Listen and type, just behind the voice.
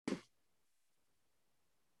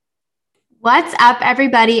What's up,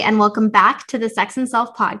 everybody, and welcome back to the Sex and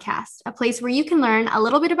Self podcast, a place where you can learn a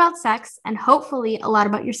little bit about sex and hopefully a lot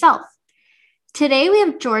about yourself. Today, we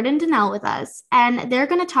have Jordan Donnell with us, and they're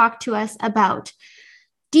going to talk to us about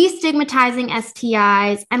destigmatizing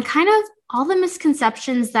STIs and kind of all the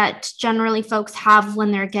misconceptions that generally folks have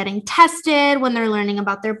when they're getting tested, when they're learning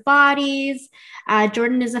about their bodies.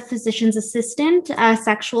 Jordan is a physician's assistant, a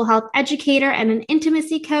sexual health educator, and an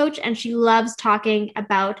intimacy coach, and she loves talking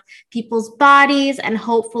about people's bodies and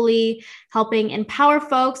hopefully helping empower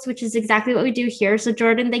folks, which is exactly what we do here. So,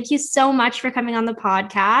 Jordan, thank you so much for coming on the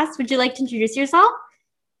podcast. Would you like to introduce yourself?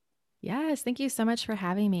 Yes, thank you so much for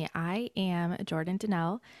having me. I am Jordan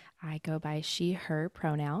Donnell. I go by she, her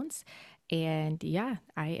pronouns. And yeah,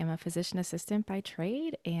 I am a physician assistant by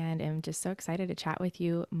trade and am just so excited to chat with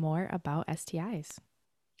you more about STIs.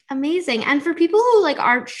 Amazing. And for people who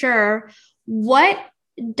aren't sure, what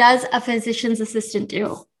does a physician's assistant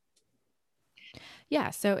do?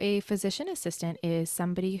 Yeah, so a physician assistant is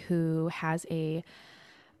somebody who has a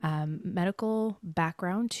medical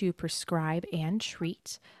background to prescribe and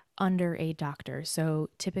treat under a doctor. So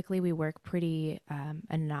typically we work pretty,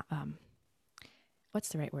 what's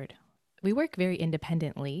the right word? We work very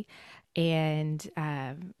independently and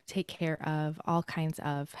take care of all kinds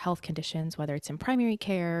of health conditions, whether it's in primary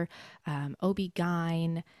care,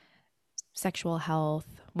 OB-GYN, sexual health,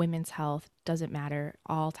 women's health, doesn't matter,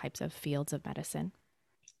 all types of fields of medicine.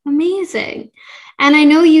 Amazing. And I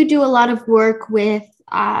know you do a lot of work with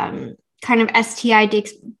kind of STI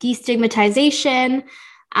destigmatization.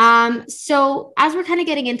 So, as we're kind of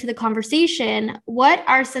getting into the conversation, what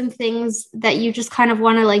are some things that you just kind of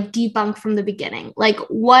want to debunk from the beginning? Like,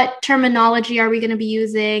 what terminology are we going to be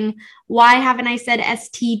using? Why haven't I said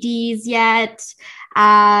STDs yet?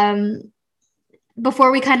 Um,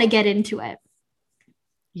 Before we kind of get into it.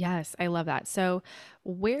 Yes, I love that. So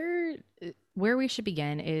where we should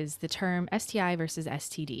begin is the term STI versus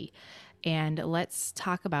STD. And let's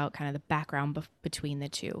talk about kind of the background between the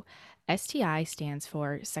two. STI stands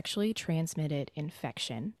for sexually transmitted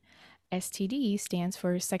infection. STD stands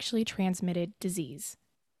for sexually transmitted disease.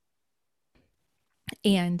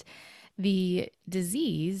 And the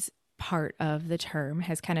disease part of the term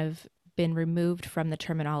has kind of been removed from the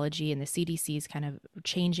terminology, and the CDC is kind of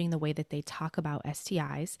changing the way that they talk about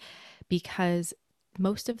STIs because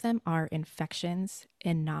most of them are infections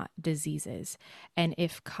and not diseases. And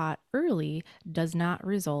if caught early, does not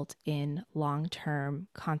result in long-term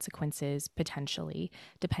consequences potentially,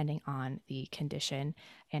 depending on the condition,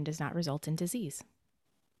 and does not result in disease.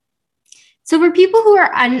 So for people who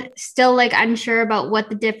are still unsure about what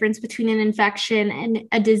the difference between an infection and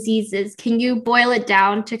a disease is, can you boil it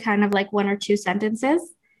down to kind of like one or two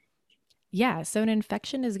sentences? Yeah, so an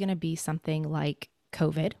infection is going to be something like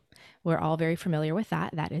COVID. We're all very familiar with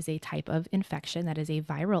that. That is a type of infection, that is a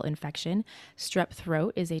viral infection. Strep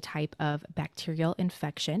throat is a type of bacterial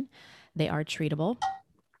infection. They are treatable.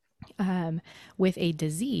 Um, with a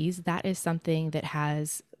disease, that is something that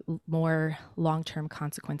has more long term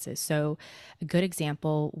consequences. So, a good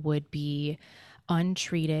example would be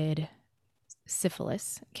untreated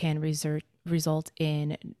syphilis can result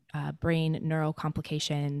in brain neural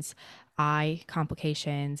complications, eye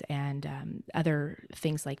complications, and other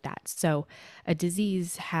things like that. So, a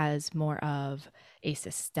disease has more of a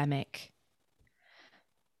systemic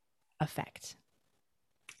effect.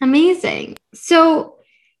 Amazing. So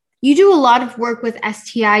you do a lot of work with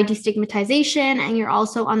STI destigmatization, and you're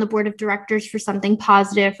also on the board of directors for Something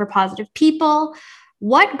Positive for Positive People.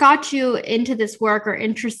 What got you into this work or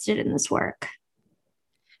interested in this work?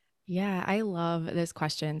 Yeah, I love this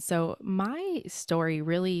question. So, my story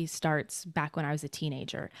really starts back when I was a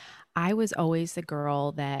teenager. I was always the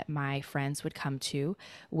girl that my friends would come to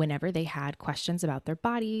whenever they had questions about their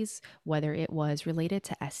bodies, whether it was related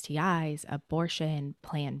to STIs, abortion,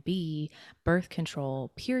 Plan B, birth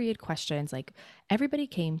control, period questions. Like everybody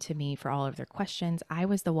came to me for all of their questions. I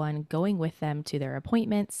was the one going with them to their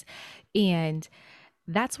appointments. And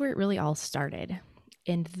that's where it really all started.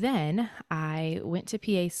 And then I went to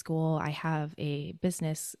PA school. I have a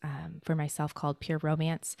business for myself called Pure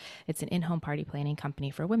Romance. It's an in home party planning company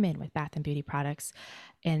for women with bath and beauty products.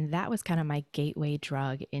 And that was kind of my gateway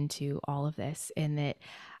drug into all of this, in that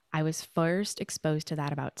I was first exposed to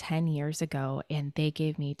that about 10 years ago. And they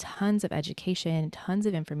gave me tons of education, tons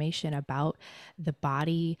of information about the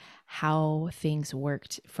body, how things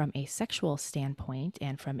worked from a sexual standpoint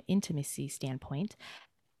and from intimacy standpoint.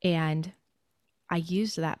 And I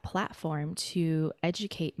used that platform to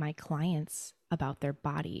educate my clients about their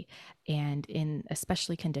body, and in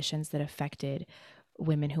especially conditions that affected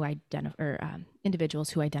women who identify, or individuals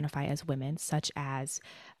who identify as women, such as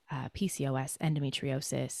PCOS,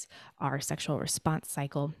 endometriosis, our sexual response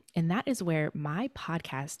cycle. And that is where my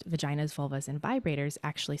podcast, Vaginas, Vulvas, and Vibrators,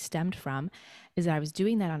 actually stemmed from, is that I was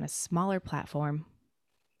doing that on a smaller platform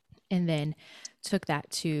and then took that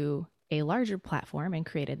to a larger platform and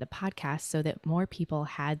created the podcast so that more people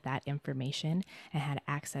had that information and had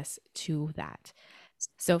access to that.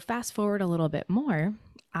 So, fast forward a little bit more,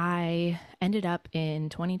 I ended up in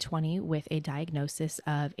 2020 with a diagnosis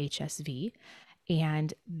of HSV.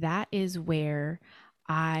 And that is where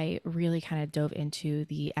I really kind of dove into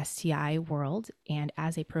the STI world. And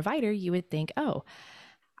as a provider, you would think, oh,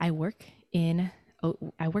 I work in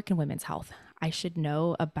I work in women's health. I should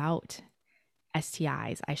know about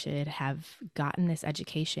STIs. I should have gotten this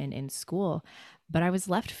education in school. But I was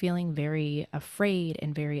left feeling very afraid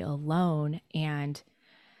and very alone, and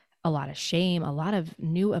a lot of shame, a lot of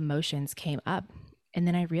new emotions came up. And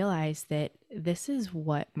then I realized that this is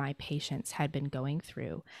what my patients had been going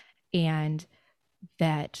through, and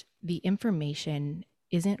that the information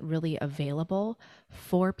isn't really available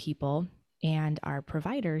for people, and our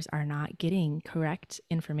providers are not getting correct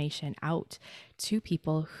information out to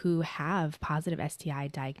people who have positive STI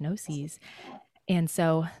diagnoses. And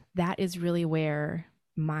so that is really where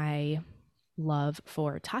my love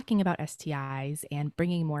for talking about STIs and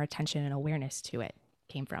bringing more attention and awareness to it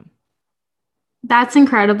came from. That's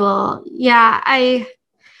incredible. Yeah, I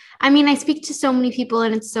mean, I speak to so many people,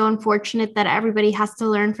 and it's so unfortunate that everybody has to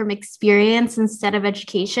learn from experience instead of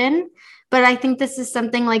education. But I think this is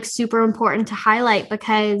something like super important to highlight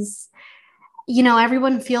because,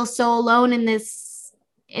 everyone feels so alone in this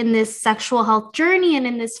sexual health journey and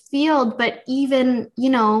in this field. But even,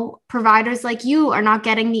 providers like you are not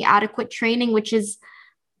getting the adequate training, which is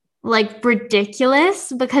like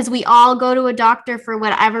ridiculous because we all go to a doctor for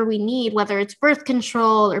whatever we need, whether it's birth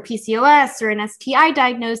control or PCOS or an STI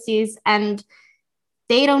diagnosis, and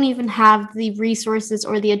they don't even have the resources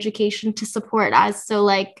or the education to support us. So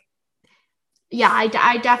like, yeah,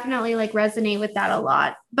 I definitely like resonate with that a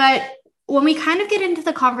lot. But when we kind of get into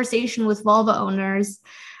the conversation with vulva owners,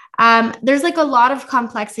 there's like a lot of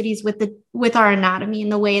complexities with our anatomy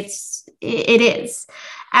and the way it is.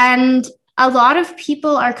 And a lot of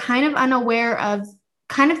people are kind of unaware of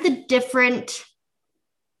kind of the different,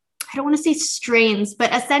 I don't want to say strains,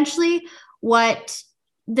 but essentially what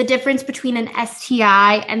the difference between an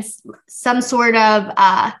STI and some sort of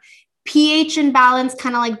pH imbalance,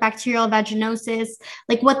 kind of like bacterial vaginosis,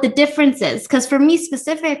 like what the difference is. Because for me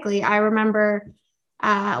specifically, I remember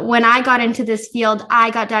when I got into this field, I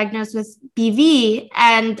got diagnosed with BV,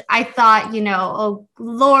 and I thought, oh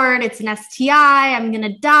Lord, it's an STI. I'm going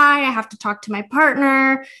to die. I have to talk to my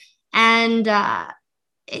partner. And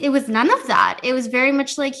it was none of that. It was very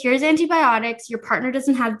much like, here's antibiotics. Your partner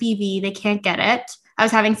doesn't have BV. They can't get it. I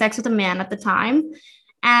was having sex with a man at the time.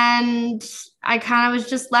 And I kind of was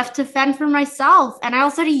just left to fend for myself. And I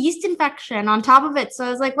also had a yeast infection on top of it. So I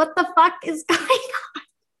was like, what the fuck is going on?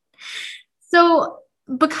 So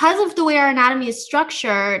because of the way our anatomy is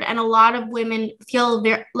structured, and a lot of women feel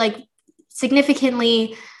very like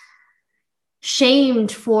significantly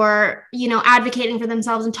shamed for advocating for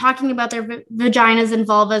themselves and talking about their vaginas and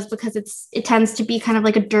vulvas because it tends to be kind of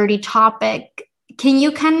like a dirty topic. Can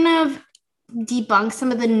you kind of debunk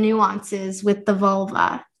some of the nuances with the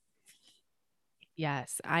vulva?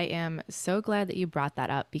 Yes, I am so glad that you brought that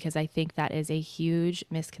up because I think that is a huge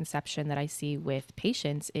misconception that I see with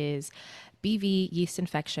patients is BV yeast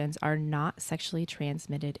infections are not sexually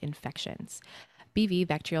transmitted infections. BV,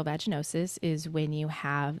 bacterial vaginosis, is when you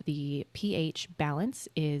have the pH balance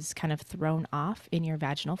is kind of thrown off in your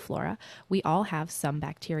vaginal flora. We all have some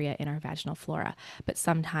bacteria in our vaginal flora, but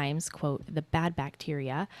sometimes, quote, the bad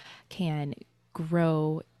bacteria can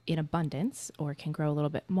grow in abundance or can grow a little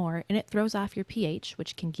bit more, and it throws off your pH,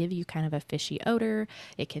 which can give you kind of a fishy odor.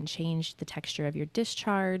 It can change the texture of your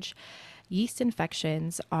discharge. Yeast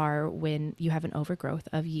infections are when you have an overgrowth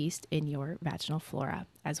of yeast in your vaginal flora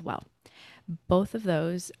as well. Both of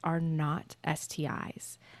those are not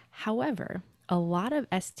STIs. However, a lot of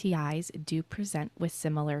STIs do present with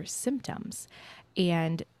similar symptoms,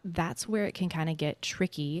 and that's where it can kind of get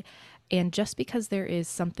tricky. And just because there is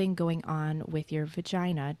something going on with your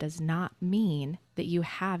vagina does not mean that you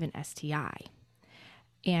have an STI.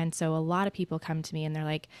 And so a lot of people come to me and they're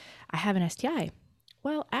like, I have an STI.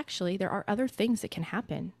 Well, actually, there are other things that can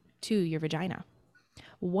happen to your vagina.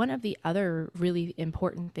 One of the other really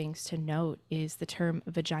important things to note is the term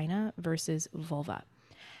vagina versus vulva.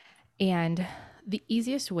 And the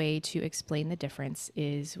easiest way to explain the difference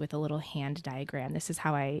is with a little hand diagram. This is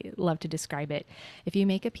how I love to describe it. If you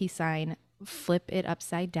make a peace sign, flip it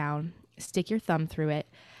upside down, stick your thumb through it,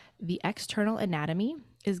 the external anatomy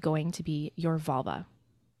is going to be your vulva.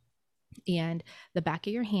 And the back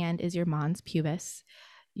of your hand is your mons pubis.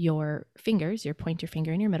 Your fingers, your pointer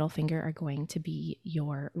finger and your middle finger, are going to be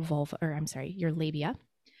your your labia.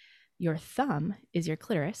 Your thumb is your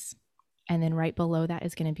clitoris. And then right below that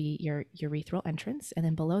is going to be your urethral entrance. And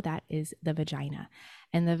then below that is the vagina.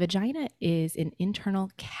 And the vagina is an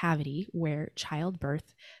internal cavity where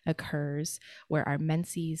childbirth occurs, where our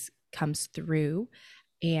menses comes through,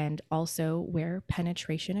 and also where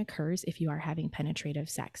penetration occurs if you are having penetrative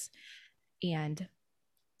sex. And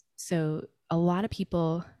so a lot of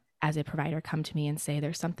people as a provider come to me and say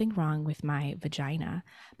there's something wrong with my vagina.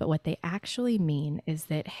 But what they actually mean is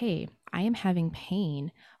that, hey, I am having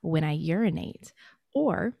pain when I urinate,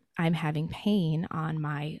 or I'm having pain on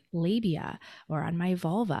my labia or on my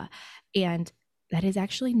vulva. And that is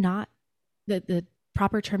actually not the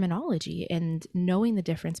proper terminology. And knowing the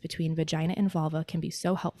difference between vagina and vulva can be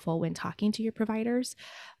so helpful when talking to your providers,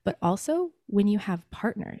 but also when you have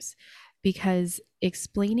partners, because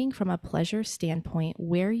explaining from a pleasure standpoint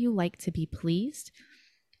where you like to be pleased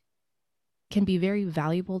can be very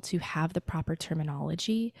valuable to have the proper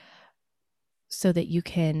terminology so that you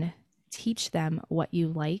can teach them what you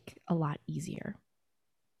like a lot easier.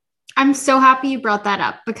 I'm so happy you brought that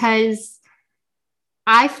up because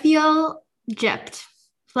I feel gypped.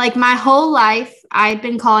 Like my whole life, I'd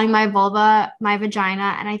been calling my vulva my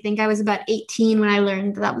vagina. And I think I was about 18 when I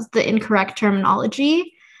learned that was the incorrect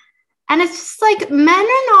terminology. And it's just like men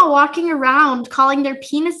are not walking around calling their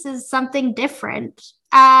penises something different.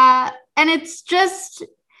 And it's just,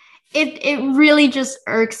 it really just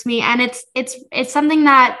irks me. And it's something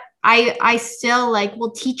that I still like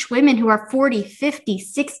will teach women who are 40, 50,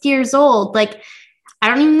 60 years old. Like, I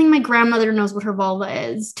don't even think my grandmother knows what her vulva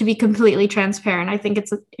is, to be completely transparent. I think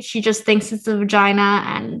she just thinks it's a vagina.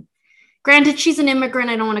 And granted, she's an immigrant.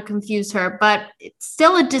 I don't want to confuse her, but it's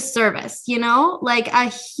still a disservice, like a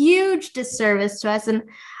huge disservice to us. And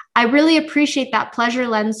I really appreciate that pleasure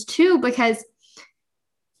lens too, because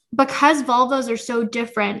vulvas are so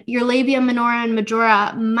different. Your labia minora and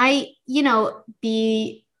majora might,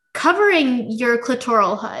 be covering your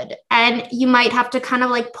clitoral hood, and you might have to kind of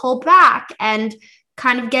like pull back and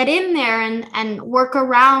kind of get in there and work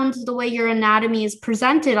around the way your anatomy is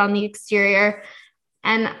presented on the exterior.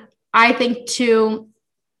 And I think too,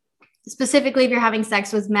 specifically if you're having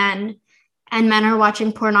sex with men and men are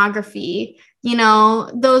watching pornography,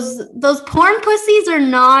 those porn pussies are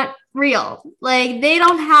not real. Like they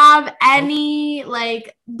don't have any,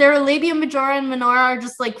 like their labia majora and minora are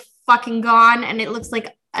just like fucking gone, and it looks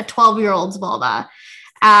like a 12-year-old's vulva.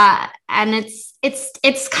 And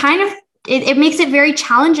it's kind of, it makes it very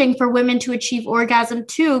challenging for women to achieve orgasm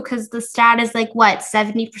too, because the stat is like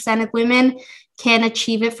 70% of women can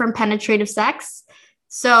achieve it from penetrative sex.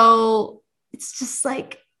 So it's just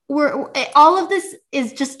like all of this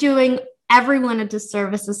is just doing everyone a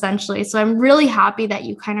disservice essentially. So I'm really happy that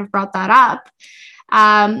you kind of brought that up.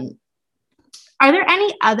 Are there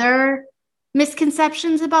any other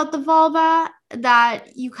misconceptions about the vulva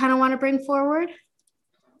that you kind of want to bring forward?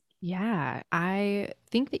 Yeah, I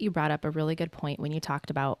think that you brought up a really good point when you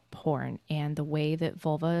talked about porn and the way that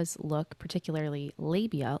vulvas look, particularly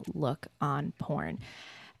labia, look on porn.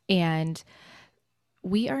 And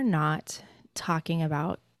we are not talking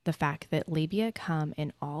about the fact that labia come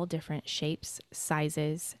in all different shapes,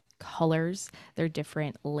 sizes, colors. They're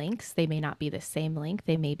different lengths. They may not be the same length.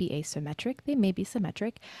 They may be asymmetric. They may be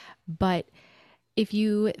symmetric. But if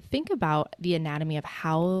you think about the anatomy of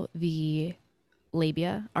how the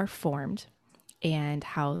labia are formed and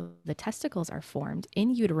how the testicles are formed in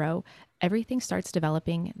utero, everything starts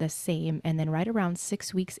developing the same. And then right around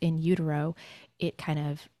 6 weeks in utero, it kind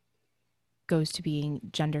of goes to being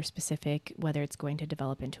gender specific, whether it's going to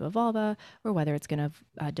develop into a vulva or whether it's going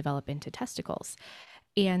to develop into testicles.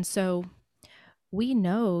 And so we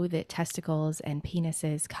know that testicles and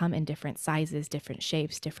penises come in different sizes, different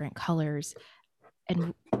shapes, different colors,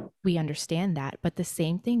 and we understand that. But the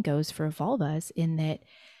same thing goes for vulvas in that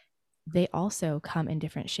they also come in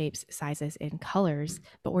different shapes, sizes, and colors,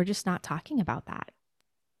 but we're just not talking about that.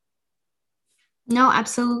 No,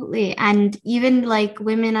 absolutely. And even like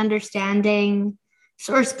women understanding,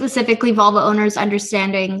 or specifically vulva owners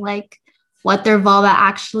understanding like what their vulva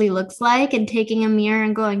actually looks like and taking a mirror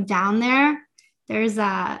and going down there. There's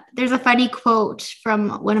a funny quote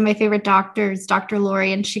from one of my favorite doctors, Dr.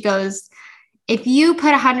 Lori, and she goes, if you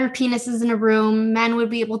put 100 penises in a room, men would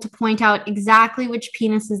be able to point out exactly which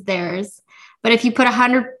penis is theirs. But if you put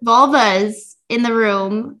 100 vulvas in the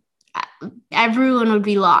room, everyone would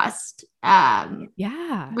be lost.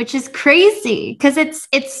 Yeah. Which is crazy because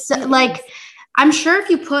it's like I'm sure if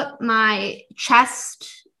you put my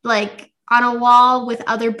chest like on a wall with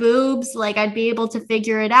other boobs, like I'd be able to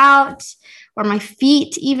figure it out, or my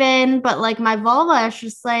feet even. But like my vulva is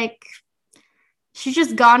just like, she's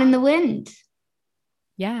just gone in the wind.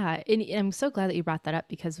 Yeah, and I'm so glad that you brought that up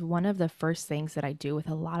because one of the first things that I do with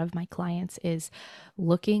a lot of my clients is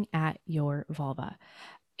looking at your vulva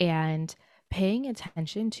and paying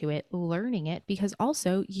attention to it, learning it, because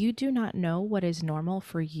also you do not know what is normal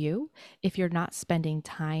for you if you're not spending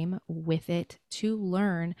time with it to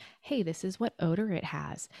learn, hey, this is what odor it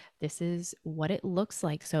has. This is what it looks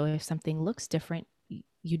like. So if something looks different,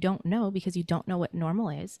 you don't know because you don't know what normal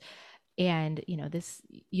is. And, this,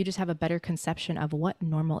 you just have a better conception of what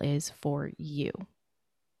normal is for you.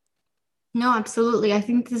 No, absolutely. I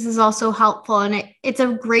think this is also helpful. And it's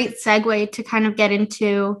a great segue to kind of get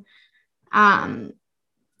into um,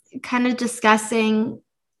 kind of discussing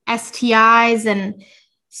STIs and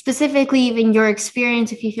specifically even your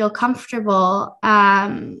experience if you feel comfortable.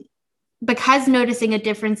 Because noticing a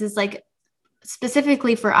difference is like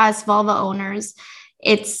specifically for us vulva owners,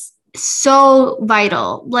 it's so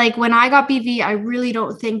vital. Like when I got BV, I really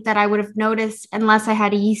don't think that I would have noticed unless I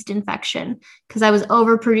had a yeast infection because I was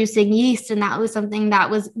overproducing yeast, and that was something that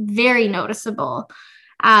was very noticeable.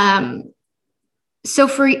 Um, so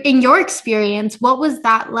for in your experience, what was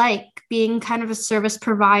that like being kind of a service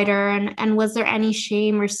provider, and was there any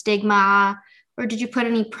shame or stigma, or did you put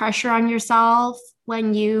any pressure on yourself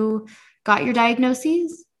when you got your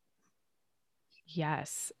diagnoses?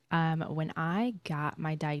 Yes. When I got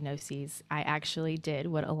my diagnoses, I actually did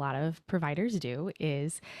what a lot of providers do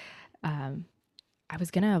is um, I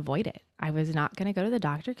was going to avoid it. I was not going to go to the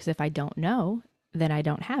doctor because if I don't know, then I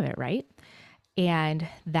don't have it, right? And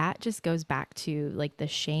that just goes back to like the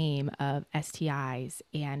shame of STIs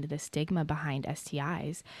and the stigma behind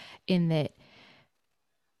STIs, in that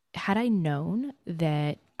had I known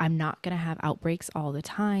that I'm not going to have outbreaks all the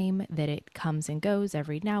time, that it comes and goes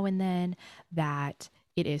every now and then, that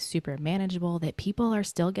it is super manageable, that people are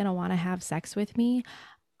still going to want to have sex with me,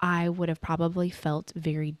 I would have probably felt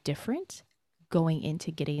very different going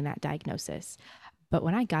into getting that diagnosis. But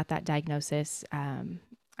when I got that diagnosis,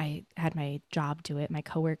 I had my job do it. My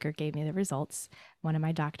coworker gave me the results, one of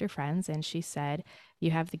my doctor friends, and she said,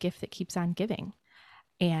 "You have the gift that keeps on giving."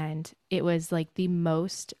 And it was like the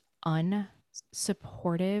most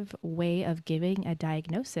unsupportive way of giving a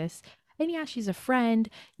diagnosis. And yeah, she's a friend.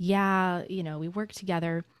 Yeah, we work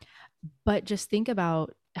together. But just think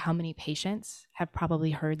about how many patients have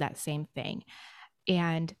probably heard that same thing.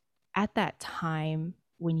 And at that time,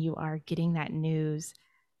 when you are getting that news,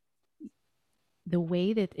 the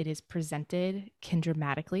way that it is presented can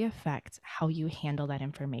dramatically affect how you handle that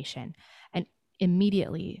information. And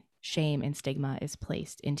immediately, shame and stigma is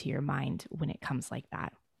placed into your mind when it comes like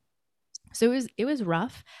that. So it was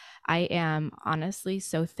rough. I am honestly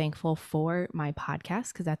so thankful for my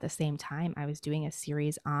podcast because at the same time I was doing a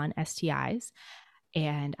series on STIs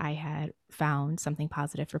and I had found something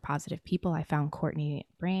positive for positive people. I found Courtney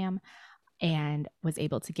Bram and was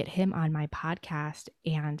able to get him on my podcast,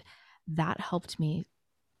 and that helped me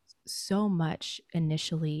so much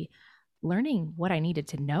initially, learning what I needed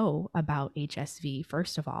to know about HSV,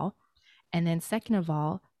 first of all. And then, second of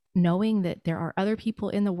all, knowing that there are other people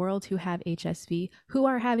in the world who have HSV who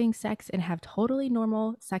are having sex and have totally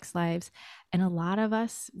normal sex lives. And a lot of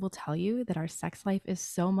us will tell you that our sex life is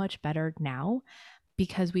so much better now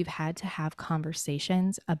because we've had to have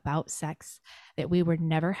conversations about sex that we were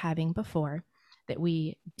never having before, that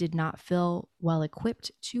we did not feel well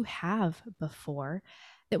equipped to have before,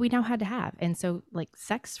 that we now had to have. And so, like,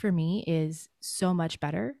 sex for me is so much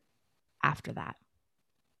better after that.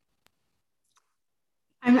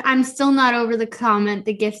 I'm still not over the comment,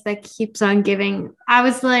 the gift that keeps on giving. I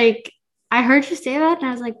was like, I heard you say that, and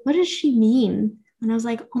I was like, what does she mean? And I was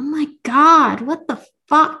like, oh my God, what the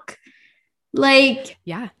fuck? Like,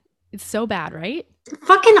 Yeah, it's so bad, right?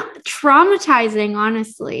 fucking traumatizing,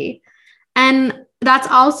 honestly. And that's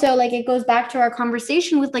also like, it goes back to our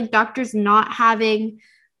conversation with like doctors not having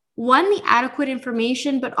one, the adequate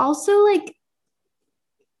information, but also like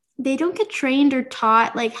they don't get trained or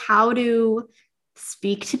taught like how to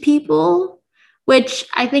speak to people, which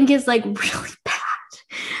I think is like really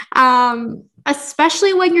bad.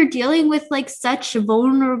 Especially when you're dealing with like such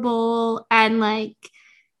vulnerable and like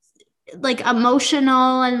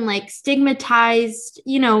emotional and like stigmatized,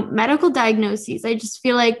 medical diagnoses. I just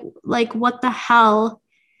feel like what the hell.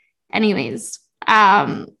 Anyways,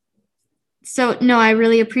 so no, I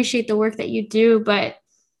really appreciate the work that you do, but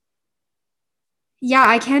yeah,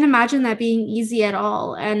 I can't imagine that being easy at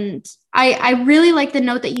all. And I really like the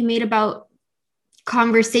note that you made about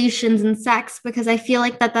conversations and sex, because I feel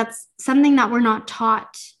like that's something that we're not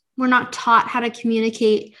taught. We're not taught how to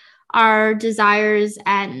communicate our desires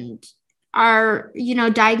and our,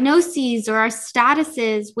 diagnoses or our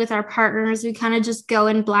statuses with our partners. We kind of just go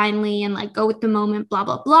in blindly and like go with the moment, blah,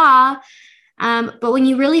 blah, blah. But when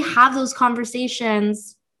you really have those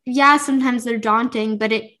conversations, yeah, sometimes they're daunting,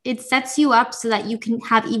 but it sets you up so that you can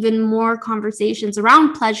have even more conversations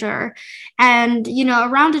around pleasure and,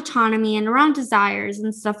 around autonomy and around desires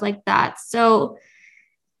and stuff like that. So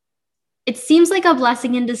it seems like a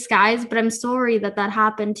blessing in disguise, but I'm sorry that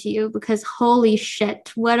happened to you, because holy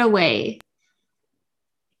shit, what a way.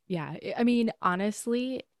 Yeah. I mean,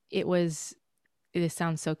 honestly, it was, this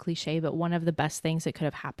sounds so cliche, but one of the best things that could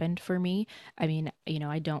have happened for me. I mean,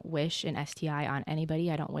 I don't wish an STI on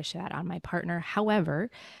anybody. I don't wish that on my partner. However,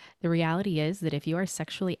 the reality is that if you are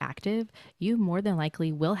sexually active, you more than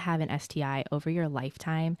likely will have an STI over your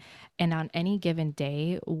lifetime. And on any given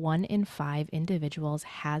day, 1 in 5 individuals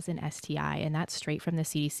has an STI. And that's straight from the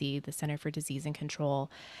CDC, the Center for Disease and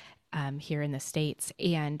Control, here in the States.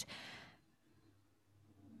 And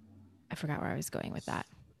I forgot where I was going with that.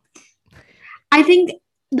 I think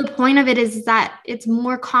the point of it is that it's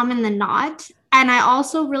more common than not. And I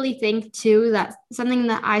also really think, too, that something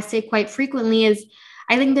that I say quite frequently is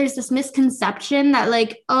I think there's this misconception that,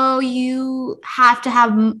 like, oh, you have to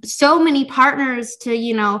have so many partners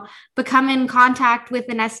to, become in contact with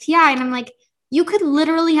an STI. And I'm like, you could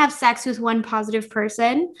literally have sex with one positive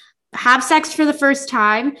person, have sex for the first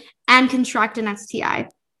time, and contract an STI.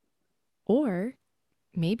 Or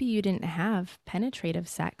maybe you didn't have penetrative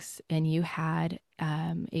sex and you had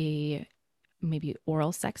a maybe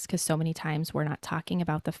oral sex, because so many times we're not talking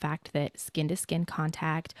about the fact that skin to skin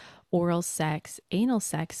contact, oral sex, anal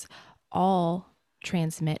sex all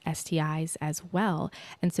transmit STIs as well.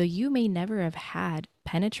 And so you may never have had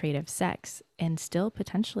penetrative sex and still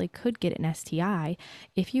potentially could get an STI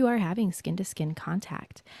if you are having skin to skin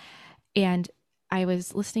contact. And I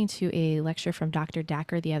was listening to a lecture from Dr.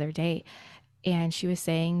 Dacker the other day, and she was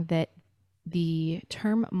saying that the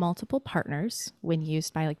term multiple partners, when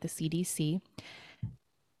used by like the CDC,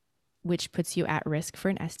 which puts you at risk for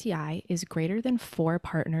an STI, is greater than 4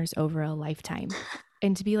 partners over a lifetime.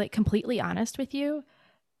 And to be like completely honest with you,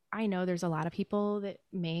 I know there's a lot of people that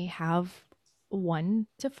may have 1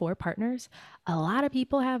 to 4 partners. A lot of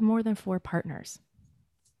people have more than 4 partners.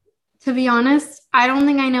 To be honest, I don't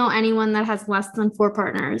think I know anyone that has less than 4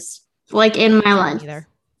 partners, like in my life Either.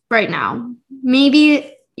 Right now.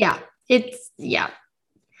 Maybe, yeah, yeah.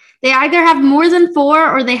 They either have more than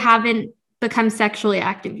 4 or they haven't become sexually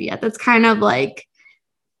active yet. That's kind of like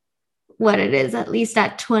what it is, at least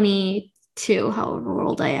at 22, however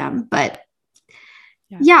old I am. But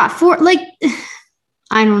yeah, for like,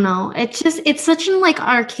 I don't know. It's such an like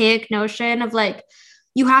archaic notion of like,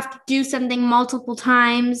 you have to do something multiple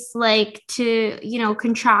times, like to,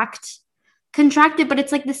 contract it. But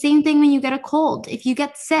it's like the same thing when you get a cold. If you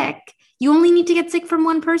get sick, you only need to get sick from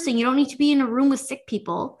one person. You don't need to be in a room with sick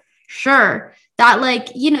people. Sure. That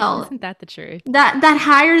like, isn't that the truth? That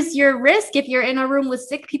higher your risk if you're in a room with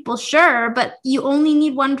sick people, sure, but you only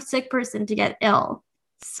need one sick person to get ill.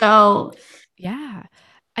 So yeah.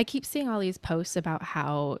 I keep seeing all these posts about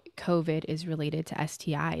how COVID is related to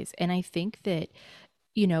STIs. And I think that,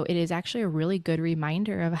 it is actually a really good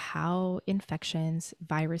reminder of how infections,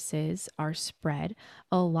 viruses are spread.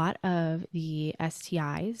 A lot of the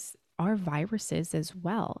STIs are viruses as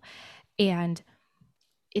well. And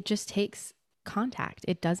it just takes contact.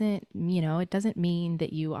 It doesn't mean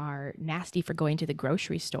that you are nasty for going to the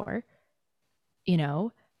grocery store.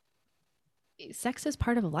 Sex is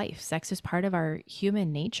part of life. Sex is part of our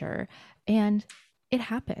human nature, and it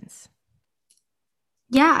happens.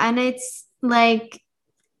 yeah, and it's like,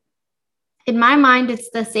 in my mind, it's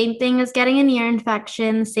the same thing as getting an ear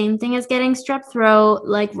infection, same thing as getting strep throat.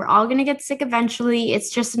 Like, we're all going to get sick eventually. It's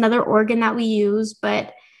just another organ that we use.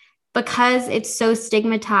 But because it's so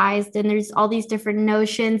stigmatized and there's all these different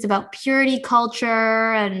notions about purity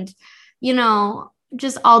culture and,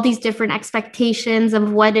 just all these different expectations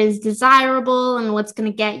of what is desirable and what's going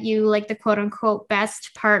to get you like the quote unquote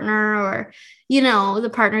best partner, or, the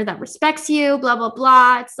partner that respects you, blah, blah,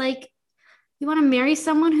 blah. It's like, you want to marry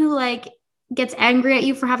someone who like gets angry at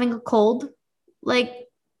you for having a cold? Like,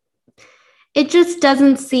 it just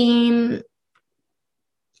doesn't seem,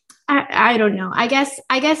 I don't know. I guess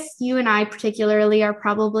you and I particularly are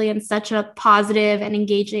probably in such a positive and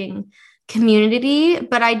engaging community,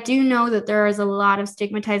 but I do know that there is a lot of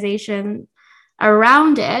stigmatization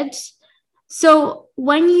around it. So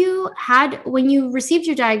when you received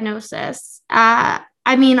your diagnosis, I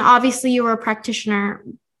mean, obviously you were a practitioner,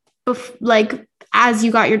 like as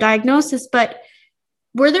you got your diagnosis, but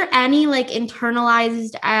were there any like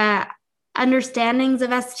internalized understandings of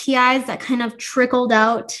STIs that kind of trickled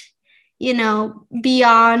out,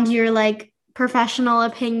 beyond your like professional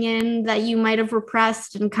opinion that you might have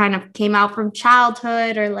repressed and kind of came out from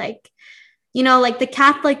childhood, or like, like the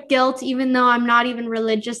Catholic guilt, even though I'm not even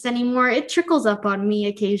religious anymore, it trickles up on me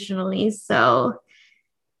occasionally. So,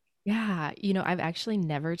 Yeah, I've actually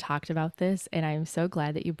never talked about this, and I'm so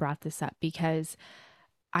glad that you brought this up because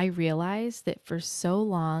I realized that for so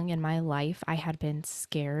long in my life, I had been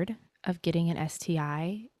scared of getting an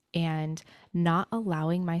STI and not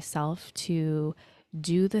allowing myself to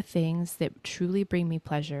do the things that truly bring me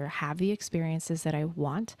pleasure, have the experiences that I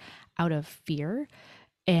want out of fear.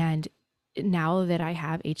 And now that I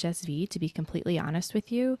have HSV, to be completely honest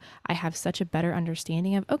with you, I have such a better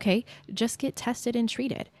understanding of, okay, just get tested and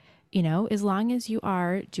treated. As long as you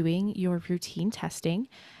are doing your routine testing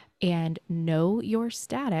and know your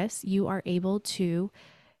status, you are able to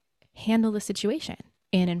handle the situation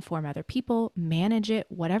and inform other people, manage it,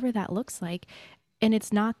 whatever that looks like. And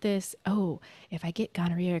it's not this, oh, if I get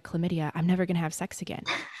gonorrhea or chlamydia, I'm never going to have sex again.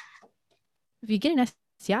 If you get an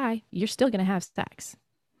STI, you're still going to have sex.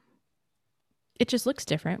 It just looks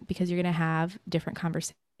different because you're going to have different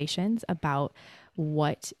conversations about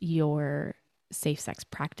what your safe sex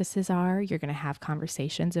practices are. You're going to have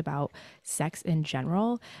conversations about sex in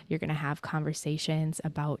general. You're going to have conversations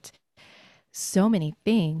about so many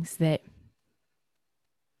things that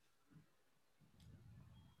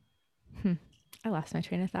I lost my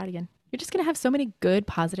train of thought again. You're just going to have so many good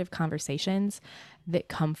positive conversations that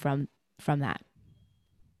come from that.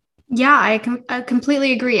 yeah, I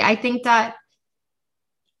completely agree. I think that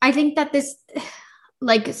this,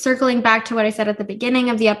 like circling back to what I said at the beginning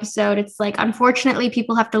of the episode, it's like, unfortunately,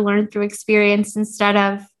 people have to learn through experience instead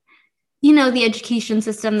of, the education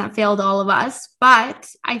system that failed all of us. But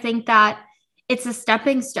I think that it's a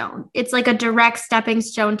stepping stone. It's like a direct stepping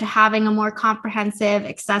stone to having a more comprehensive,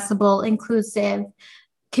 accessible, inclusive,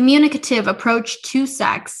 communicative approach to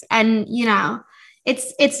sex. And,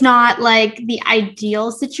 it's not like the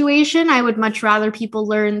ideal situation. I would much rather people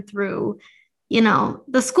learn through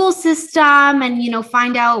the school system and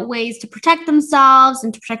find out ways to protect themselves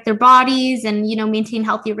and to protect their bodies and maintain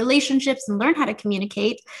healthy relationships and learn how to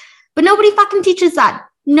communicate. But nobody fucking teaches that.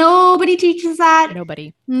 Nobody teaches that.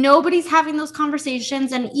 Nobody's having those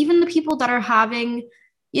conversations. And even the people that are having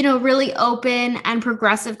really open and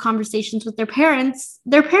progressive conversations with their parents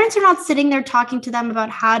are not sitting there talking to them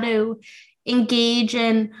about how to engage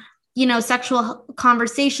in sexual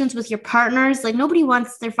conversations with your partners. Like, nobody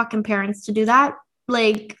wants their fucking parents to do that,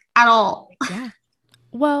 like, at all. Yeah.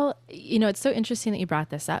 Well, it's so interesting that you brought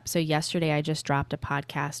this up. So yesterday I just dropped a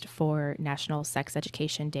podcast for National Sex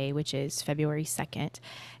Education Day, which is February 2nd.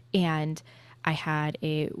 And I had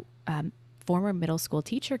a former middle school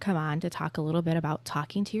teacher come on to talk a little bit about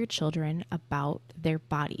talking to your children about their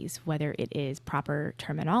bodies, whether it is proper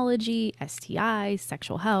terminology, STIs,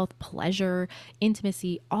 sexual health, pleasure,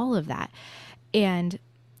 intimacy, all of that. And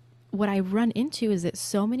what I run into is that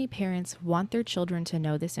so many parents want their children to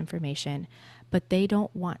know this information, but they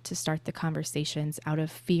don't want to start the conversations out of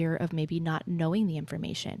fear of maybe not knowing the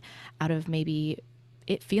information, out of maybe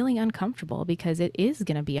it feeling uncomfortable, because it is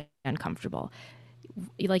going to be uncomfortable.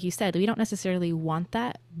 Like you said, we don't necessarily want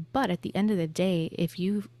that, but at the end of the day, if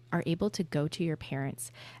you are able to go to your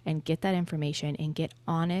parents and get that information and get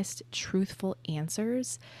honest, truthful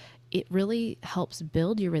answers, it really helps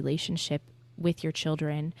build your relationship with your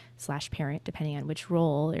children / parent, depending on which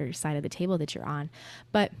role or side of the table that you're on.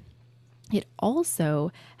 But it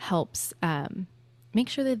also helps make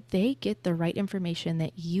sure that they get the right information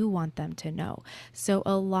that you want them to know. So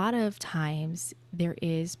a lot of times there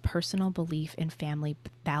is personal belief and family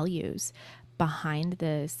values behind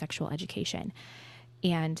the sexual education.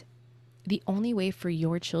 And the only way for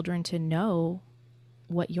your children to know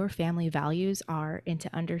what your family values are and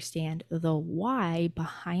to understand the why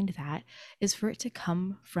behind that is for it to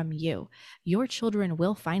come from you. Your children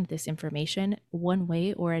will find this information one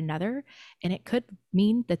way or another, and it could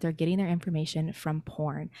mean that they're getting their information from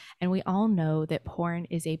porn. And we all know that porn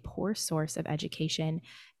is a poor source of education.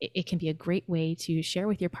 It can be a great way to share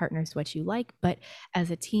with your partners what you like, but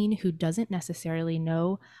as a teen who doesn't necessarily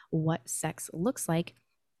know what sex looks like,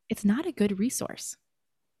 it's not a good resource.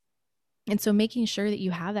 And so making sure that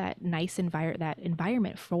you have that nice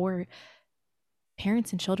environment for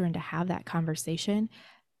parents and children to have that conversation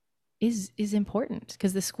is important,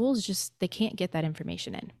 because the schools just, they can't get that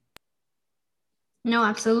information in. No,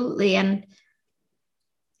 absolutely. And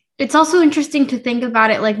it's also interesting to think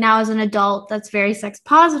about it like now as an adult that's very sex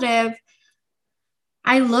positive.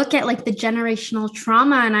 I look at like the generational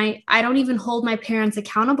trauma and I don't even hold my parents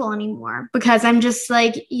accountable anymore because I'm just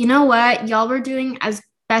like, you know what? Y'all were doing as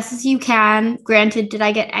best as you can. Granted, did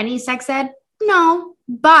I get any sex ed? No,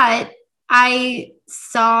 but I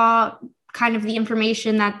saw kind of the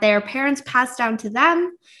information that their parents passed down to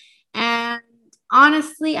them. And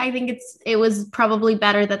honestly, I think it was probably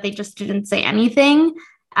better that they just didn't say anything.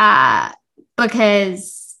 Uh,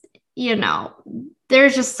 because, you know,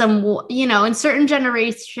 there's just some, in certain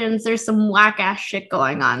generations, there's some whack ass shit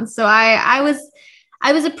going on. So I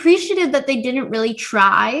was appreciative that they didn't really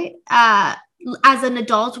try as an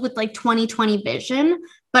adult with like 2020 vision.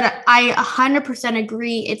 But I 100%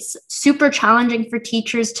 agree. It's super challenging for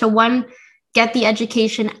teachers to one, get the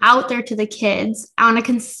education out there to the kids on a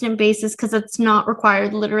consistent basis because it's not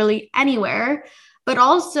required literally anywhere. But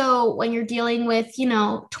also when you're dealing with,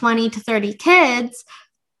 20 to 30 kids,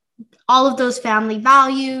 all of those family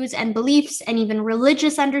values and beliefs and even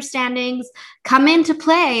religious understandings come into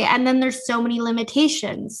play. And then there's so many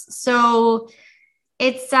limitations. So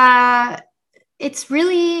it's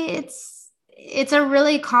it's a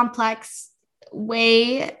really complex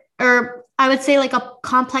way, or I would say like a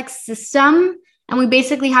complex system. And we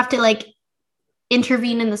basically have to like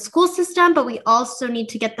intervene in the school system, but we also need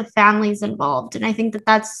to get the families involved. And I think that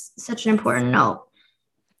that's such an important note.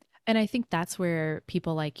 And I think that's where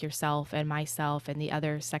people like yourself and myself and the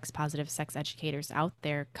other sex positive sex educators out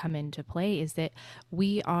there come into play, is that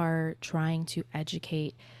we are trying to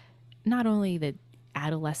educate not only the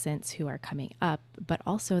adolescents who are coming up, but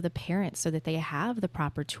also the parents so that they have the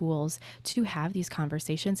proper tools to have these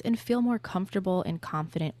conversations and feel more comfortable and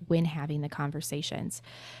confident when having the conversations.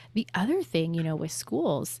 The other thing, with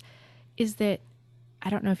schools is that I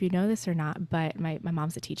don't know if you know this or not, but my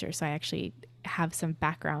mom's a teacher, so I actually have some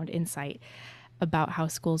background insight about how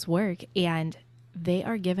schools work. And they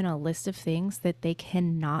are given a list of things that they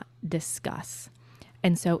cannot discuss.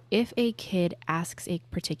 And so if a kid asks a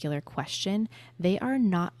particular question, they are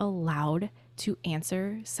not allowed to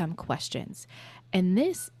answer some questions. And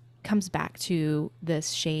this comes back to this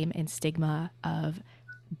shame and stigma of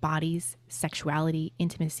bodies, sexuality,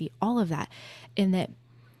 intimacy, all of that, in that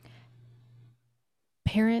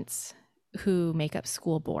parents who make up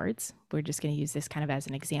school boards, we're just going to use this kind of as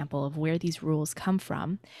an example of where these rules come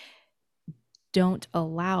from, don't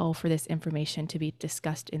allow for this information to be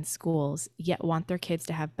discussed in schools, yet want their kids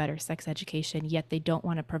to have better sex education, yet they don't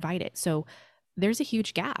want to provide it. So there's a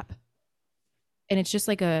huge gap. And it's just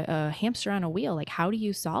like a hamster on a wheel. Like, how do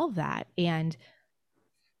you solve that? And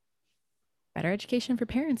better education for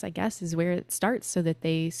parents, I guess, is where it starts, so that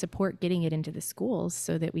they support getting it into the schools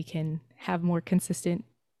so that we can have more consistent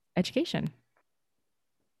education.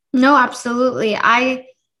 No, absolutely. I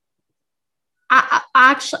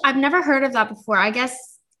actually I've never heard of that before. I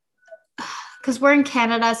guess because we're in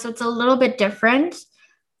Canada, so it's a little bit different.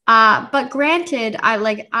 But granted,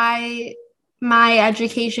 I my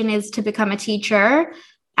education is to become a teacher,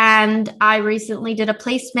 and I recently did a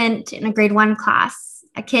placement in a grade one class.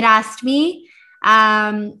 A kid asked me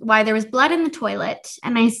why there was blood in the toilet,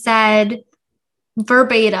 and I said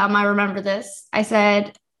verbatim, I remember this. I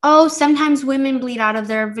said, "Oh, sometimes women bleed out of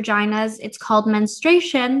their vaginas. It's called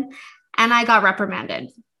menstruation," and I got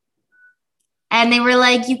reprimanded. And they were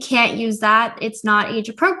like, "You can't use that. It's not age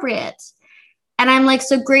appropriate." And I'm like,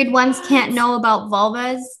 "So grade ones can't know about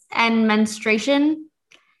vulvas and menstruation?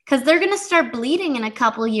 Because they're going to start bleeding in a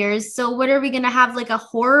couple years. So what are we going to have, like a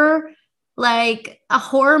horror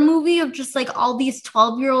movie of just like all these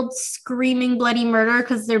 12-year-olds screaming bloody murder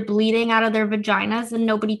because they're bleeding out of their vaginas and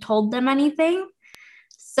nobody told them anything?"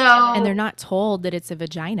 And they're So not told that it's a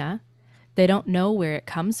vagina. They don't know where it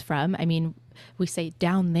comes from. I mean, we say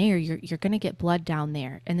down there, you're going to get blood down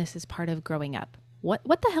there, and this is part of growing up. What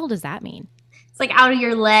the hell does that mean? it's like out of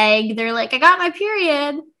your leg. They're like, "I got my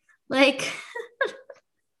period." Like,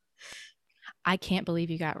 I can't believe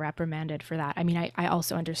you got reprimanded for that. I mean, I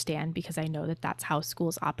also understand because I know that that's how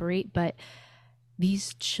schools operate, but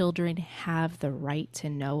these children have the right to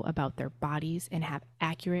know about their bodies and have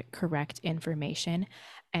accurate, correct information.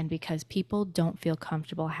 And because people don't feel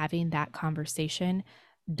comfortable having that conversation,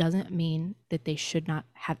 doesn't mean that they should not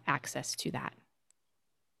have access to that.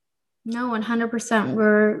 no, 100%.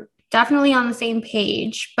 We're definitely on the same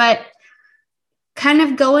page, but kind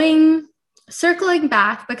of circling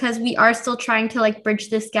back because we are still trying to like bridge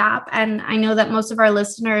this gap. And I know that most of our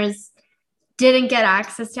listeners didn't get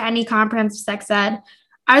access to any comprehensive sex ed.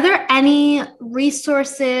 Are there any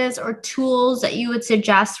resources or tools that you would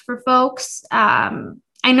suggest for folks?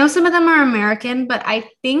 I know some of them are American, but I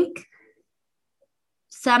think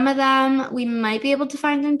Some of them we might be able to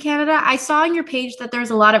find in Canada. I saw on your page that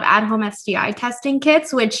there's a lot of at-home STI testing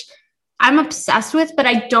kits, which I'm obsessed with, but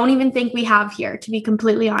I don't even think we have here, to be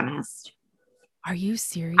completely honest. Are you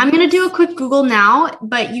I'm going to do a serious? quick Google now,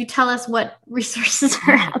 but you tell us what resources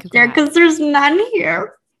are Yeah, out Google there that. because there's none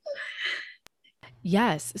here.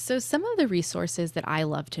 Yes. So some of the resources that I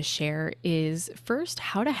love to share is first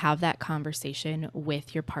how to have that conversation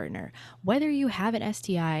with your partner. Whether you have an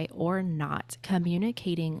STI or not,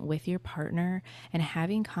 communicating with your partner and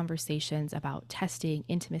having conversations about testing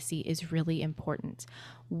intimacy is really important.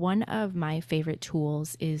 One of my favorite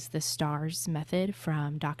tools is the STARS method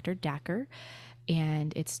from Dr. Dacker,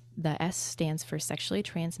 and it's the S stands for sexually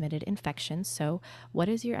transmitted infections. So, what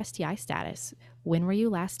is your STI status? When were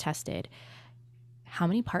you last tested? How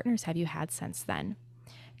many partners have you had since then?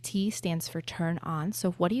 T stands for turn on.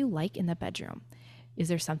 So, what do you like in the bedroom? Is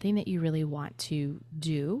there something that you really want to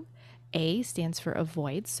do? A stands for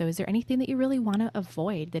avoid. So, is there anything that you really want to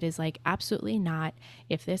avoid that is like absolutely not?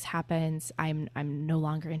 If this happens, I'm no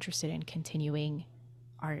longer interested in continuing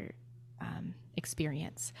our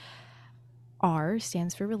experience. R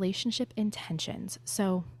stands for relationship intentions.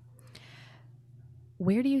 So,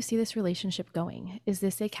 where do you see this relationship going? Is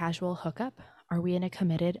this a casual hookup? Are we in a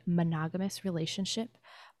committed monogamous relationship?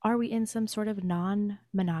 Are we in some sort of non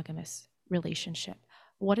monogamous relationship?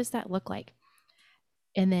 What does that look like?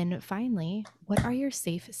 And then finally, what are your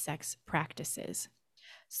safe sex practices?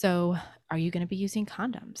 So, are you going to be using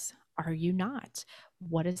condoms? Are you not?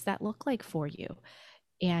 What does that look like for you?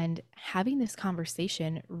 And having this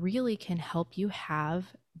conversation really can help you have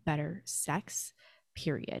better sex,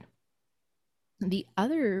 period. The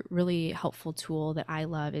other really helpful tool that I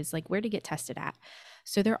love is like where to get tested at.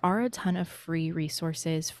 So there are a ton of free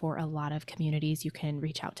resources for a lot of communities. You can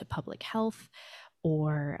reach out to public health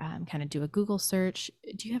or kind of do a Google search.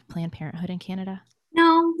 Do you have Planned Parenthood in Canada?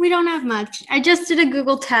 No, we don't have much. I just did a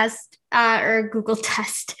a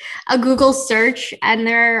Google search, and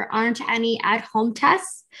there aren't any at home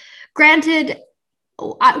tests. Granted,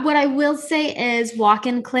 what I will say is walk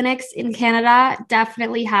in clinics in Canada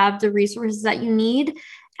definitely have the resources that you need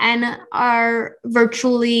and are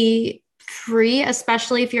virtually free,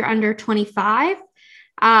 especially if you're under 25,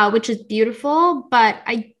 which is beautiful. But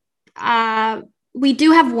uh, we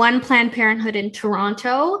do have one Planned Parenthood in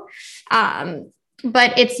Toronto, um,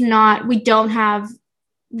 but we don't have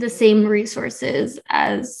the same resources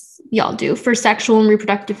as y'all do for sexual and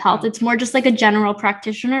reproductive health. It's more just like a general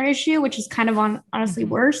practitioner issue, which is kind of honestly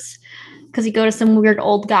Mm-hmm. worse because you go to some weird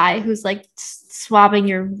old guy who's like swabbing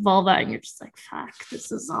your vulva and you're just like, fuck, this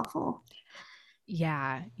is awful.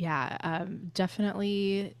 Yeah, yeah,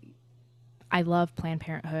 definitely. I love Planned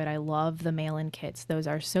Parenthood. I love the mail in kits. Those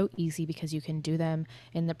are so easy because you can do them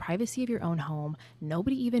in the privacy of your own home.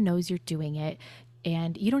 Nobody even knows you're doing it.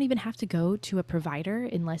 And you don't even have to go to a provider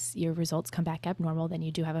unless your results come back abnormal. Then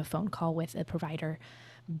you do have a phone call with a provider.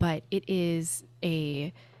 But it is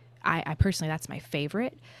I personally, that's my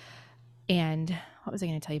favorite. And what was I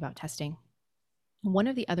going to tell you about testing? One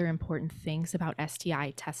of the other important things about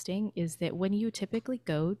STI testing is that when you typically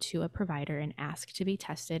go to a provider and ask to be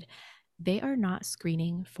tested, they are not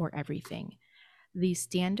screening for everything. The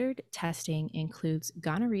standard testing includes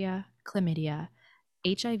gonorrhea, chlamydia,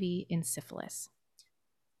 HIV, and syphilis.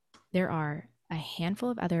 There are a handful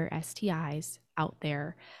of other STIs out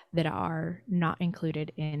there that are not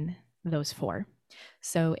included in those four.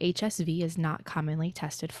 So, HSV is not commonly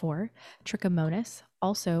tested for, trichomonas,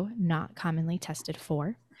 also not commonly tested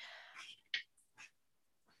for,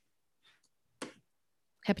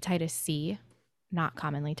 hepatitis C, not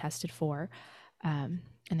commonly tested for.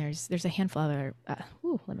 And there's a handful of other.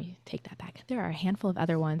 Let me take that back. There are a handful of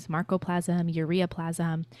other ones: marcoplasm,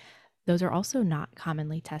 ureaplasm. Those are also not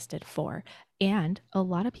commonly tested for. And a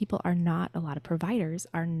lot of providers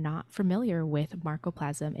are not familiar with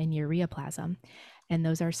marcoplasm and ureaplasm. And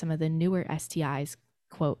those are some of the newer STIs,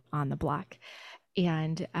 quote, on the block.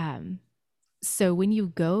 And so when you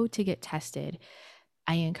go to get tested,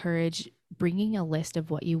 I encourage bringing a list of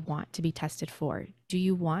what you want to be tested for. Do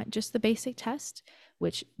you want just the basic test,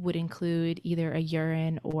 which would include either a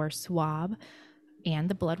urine or swab and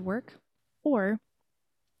the blood work? Or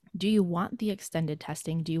do you want the extended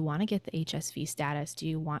testing? Do you want to get the HSV status? Do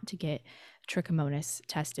you want to get trichomonas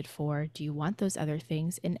tested for? Do you want those other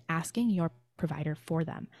things? And asking your provider for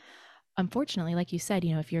them. Unfortunately, like you said,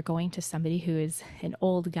 if you're going to somebody who is an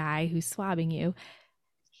old guy who's swabbing you,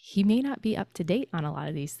 he may not be up to date on a lot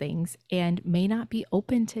of these things and may not be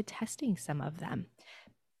open to testing some of them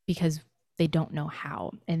because they don't know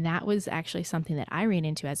how. And that was actually something that I ran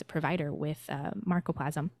into as a provider with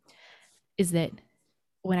marcoplasm, is that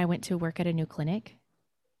when I went to work at a new clinic,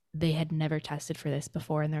 they had never tested for this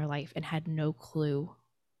before in their life and had no clue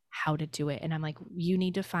how to do it. And I'm like, you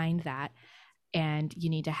need to find that, and you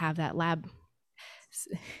need to have that lab.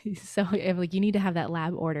 So like, you need to have that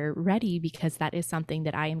lab order ready, because that is something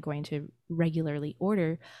that I am going to regularly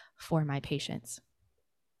order for my patients.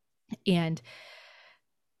 And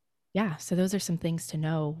yeah, so those are some things to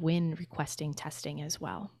know when requesting testing as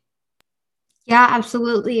well. Yeah,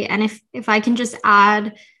 absolutely. And if I can just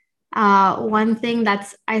add one thing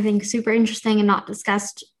that's, I think, super interesting and not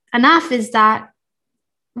discussed enough is that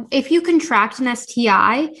if you contract an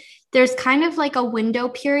STI, there's kind of like a window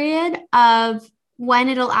period of when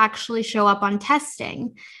it'll actually show up on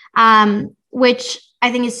testing, which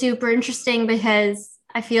I think is super interesting because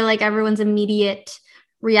I feel like everyone's immediate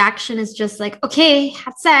reaction is just like, okay,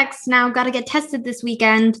 had sex, now got to get tested this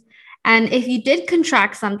weekend. And if you did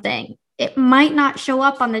contract something, it might not show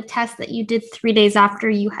up on the test that you did 3 days after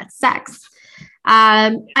you had sex.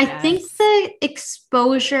 I think Yes. the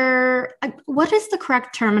exposure, what is the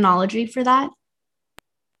correct terminology for that?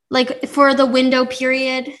 Like for the window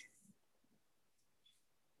period?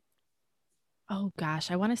 Oh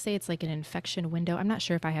gosh, I want to say it's like an infection window. I'm not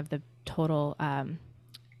sure if I have the total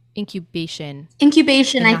incubation,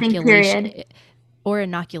 Incubation, I think, inoculation, period. or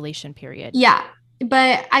inoculation period. Yeah.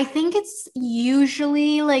 But I think it's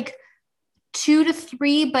usually like 2 to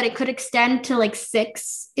 3, but it could extend to like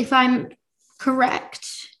 6 if I'm correct.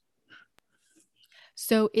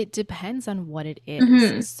 So it depends on what it is.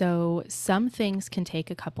 Mm-hmm. So some things can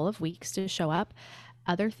take a couple of weeks to show up.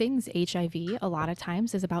 Other things, HIV, a lot of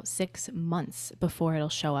times is about 6 months before it'll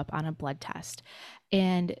show up on a blood test.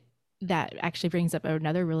 And that actually brings up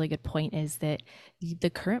another really good point, is that the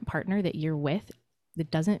current partner that you're with, that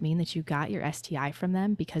doesn't mean that you got your STI from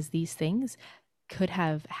them, because these things could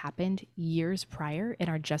have happened years prior and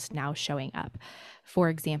are just now showing up. For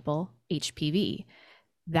example, HPV.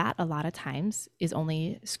 That a lot of times is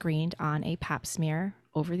only screened on a pap smear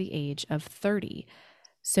over the age of 30.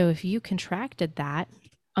 So if you contracted that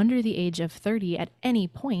under the age of 30 at any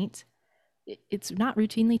point, it's not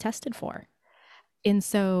routinely tested for. And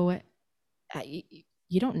so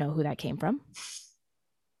you don't know who that came from.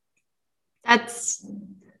 That's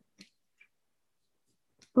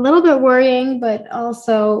a little bit worrying, but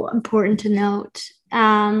also important to note.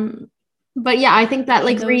 But yeah, I think that Yeah,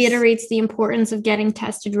 like reiterates the importance of getting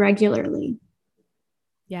tested regularly.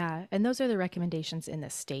 Yeah, and those are the recommendations in the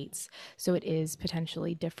States. So it is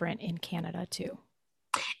potentially different in Canada too.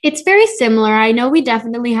 It's very similar. I know we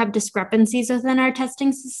definitely have discrepancies within our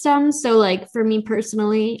testing system. So, like for me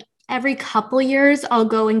personally, every couple years I'll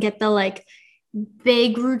go and get the like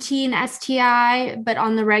big routine STI, but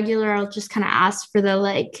on the regular I'll just kind of ask for the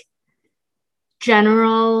like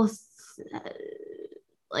general,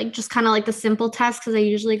 like just kind of like the simple test because I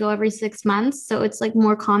usually go every 6 months. So it's like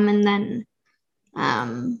more common than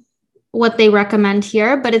what they recommend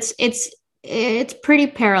here, but it's pretty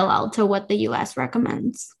parallel to what the US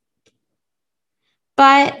recommends.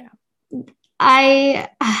 But I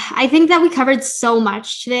think that we covered so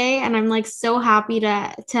much today, and I'm like so happy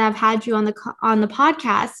to have had you on the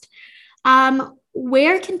podcast.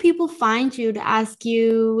 Where can people find you to ask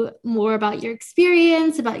you more about your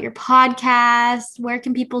experience, about your podcast? Where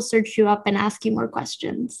can people search you up and ask you more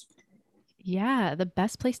questions? Yeah, the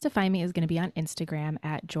best place to find me is going to be on Instagram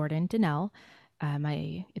at Jordan Dannelle.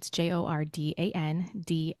 It's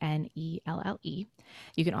JordanDannelle.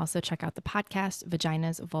 You can also check out the podcast,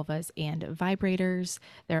 Vaginas, Vulvas, and Vibrators.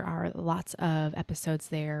 There are lots of episodes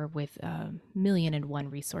there with 1,000,001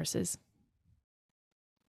 resources.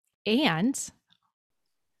 And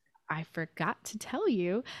I forgot to tell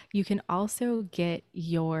you, you can also get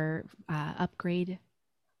your upgrade.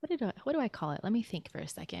 What do I call it? Let me think for a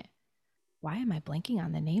second. Why am I blanking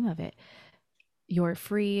on the name of it? Your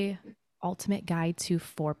free ultimate guide to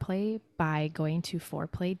foreplay by going to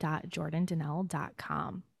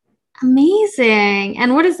foreplay.jordandannelle.com. Amazing.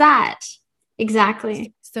 And what is that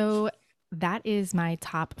exactly? So that is my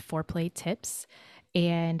top foreplay tips.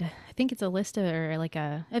 And I think it's a list of, or like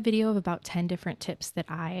a video of about 10 different tips that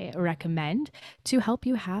I recommend to help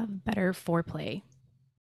you have better foreplay.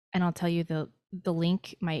 And I'll tell you the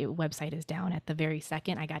link, my website is down at the very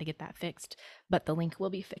second. I got to get that fixed, but the link will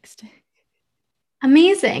be fixed.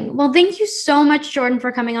 Amazing. Well, thank you so much, Jordan,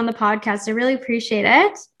 for coming on the podcast. I really appreciate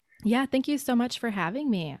it. Yeah, thank you so much for having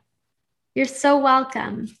me. You're so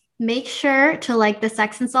welcome. Make sure to like the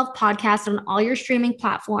Sex and Self podcast on all your streaming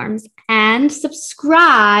platforms and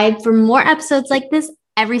subscribe for more episodes like this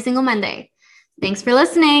every single Monday. Thanks for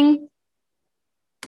listening.